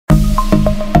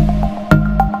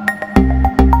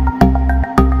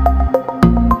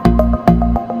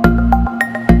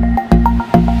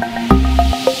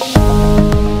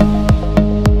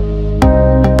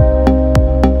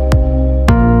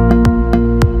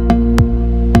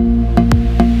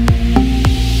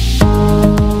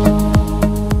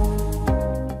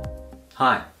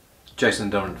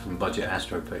Jason Durrant from Budget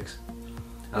Astropix,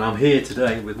 and I'm here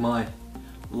today with my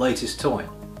latest toy,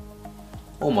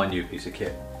 or my new piece of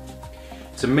kit.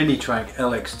 It's a Mini Track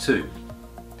LX2.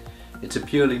 It's a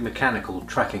purely mechanical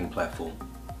tracking platform.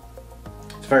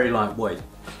 It's very lightweight.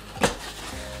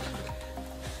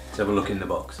 Let's have a look in the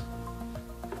box.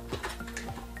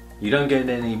 You don't get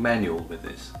any manual with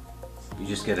this. You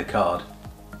just get a card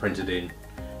printed in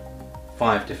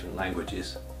 5 different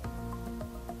languages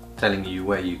telling you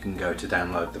where you can go to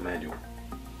download the manual.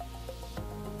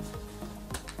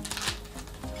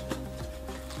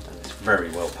 And it's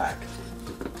very well packed.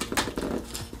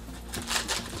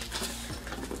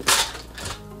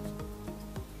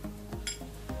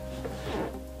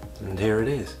 And here it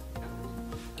is.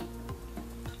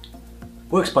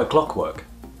 Works by clockwork.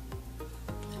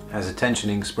 Has a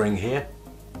tensioning spring here.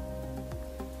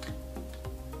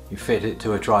 You fit it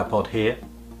to a tripod here,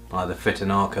 either fit an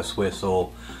Arca Swiss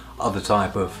or other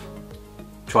type of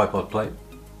tripod plate.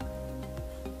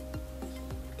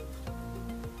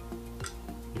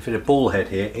 You fit a ball head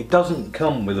here. It doesn't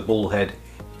come with a ball head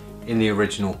in the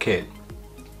original kit.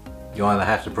 You either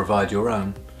have to provide your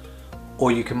own,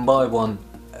 or you can buy one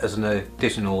as an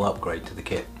additional upgrade to the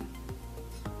kit.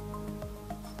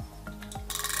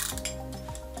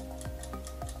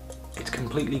 It's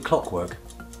completely clockwork.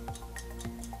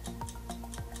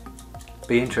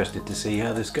 Be interested to see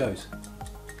how this goes.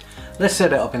 Let's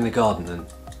set it up in the garden and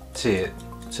see it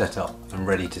set up and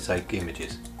ready to take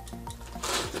images.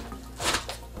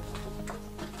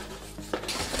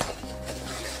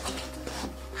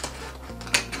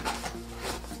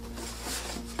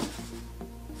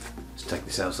 Let's take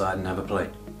this outside and have a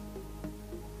play.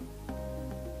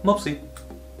 Mopsy!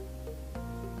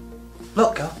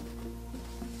 Look, girl!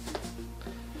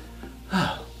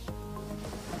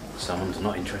 Someone's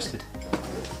not interested.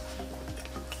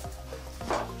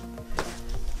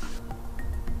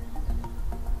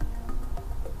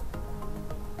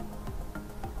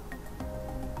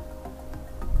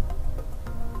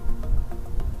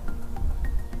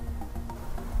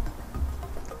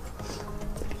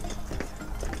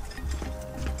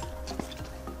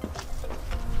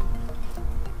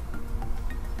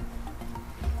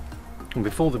 And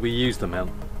before we use the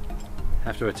mount,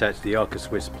 have to attach the Arca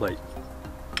Swiss plate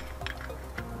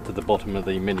to the bottom of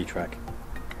the Mini Track.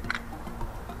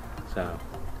 So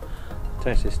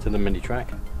attach this to the Mini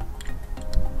Track.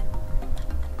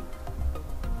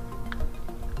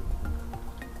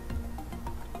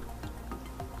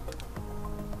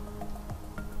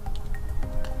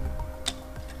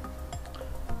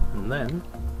 And then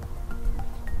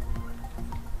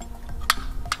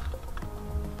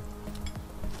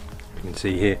you can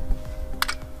see here,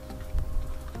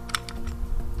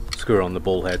 screw on the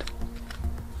ball head.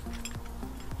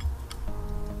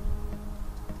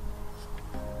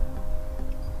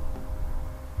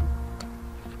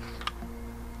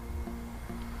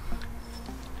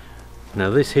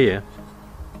 Now this here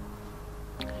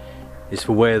is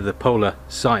for where the polar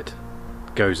sight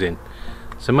goes in,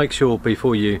 so make sure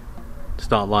before you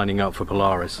start lining up for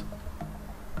Polaris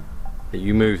that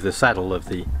you move the saddle of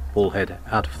the ball head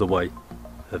out of the way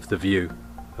of the view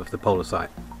of the polar sight.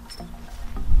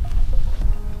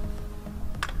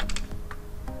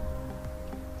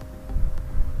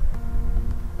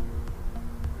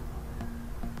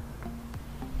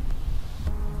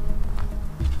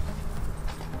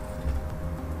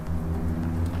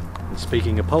 And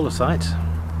speaking of polar sights,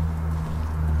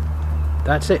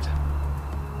 that's it.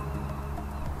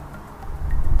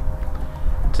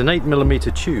 It's an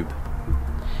 8mm tube.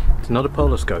 It's not a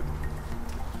polar scope.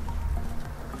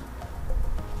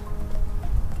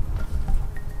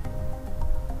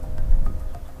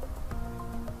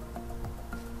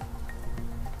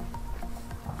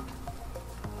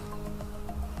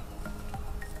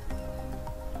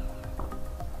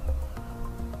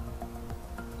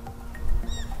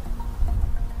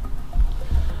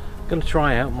 I'm going to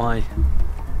try out my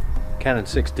Canon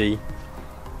 6D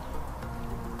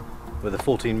with a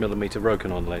 14mm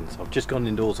Rokinon lens. I've just gone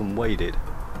indoors and weighed it,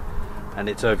 and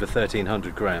it's over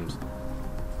 1300 grams.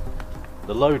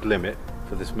 The load limit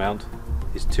for this mount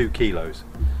is 2 kilos,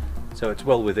 so it's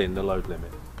well within the load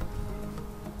limit.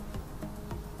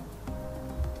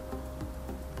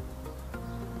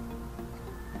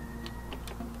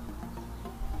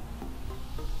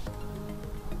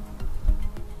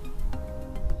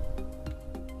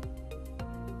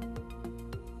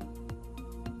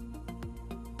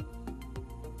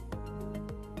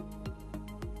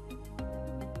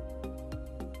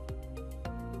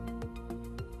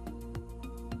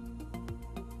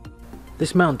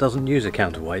 This mount doesn't use a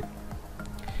counterweight,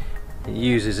 it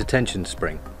uses a tension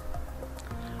spring.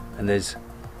 and there's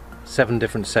 7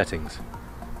 different settings,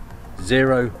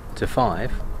 0 to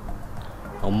 5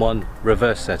 on one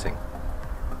reverse setting,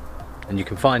 and you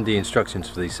can find the instructions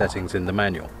for these settings in the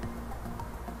manual.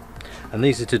 And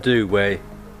these are to do where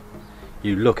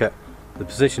you look at the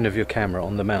position of your camera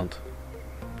on the mount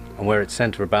and where its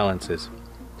center of balance is.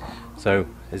 So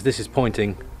as this is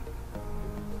pointing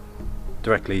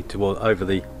directly toward over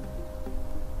the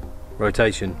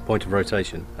rotation, point of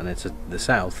rotation, and it's at the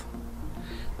south,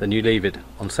 then you leave it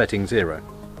on setting 0.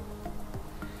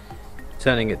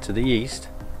 Turning it to the east,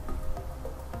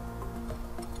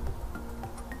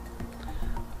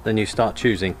 then you start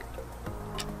choosing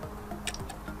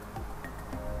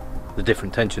the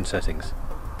different tension settings,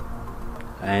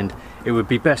 and it would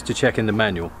be best to check in the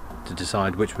manual to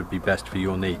decide which would be best for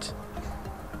your needs.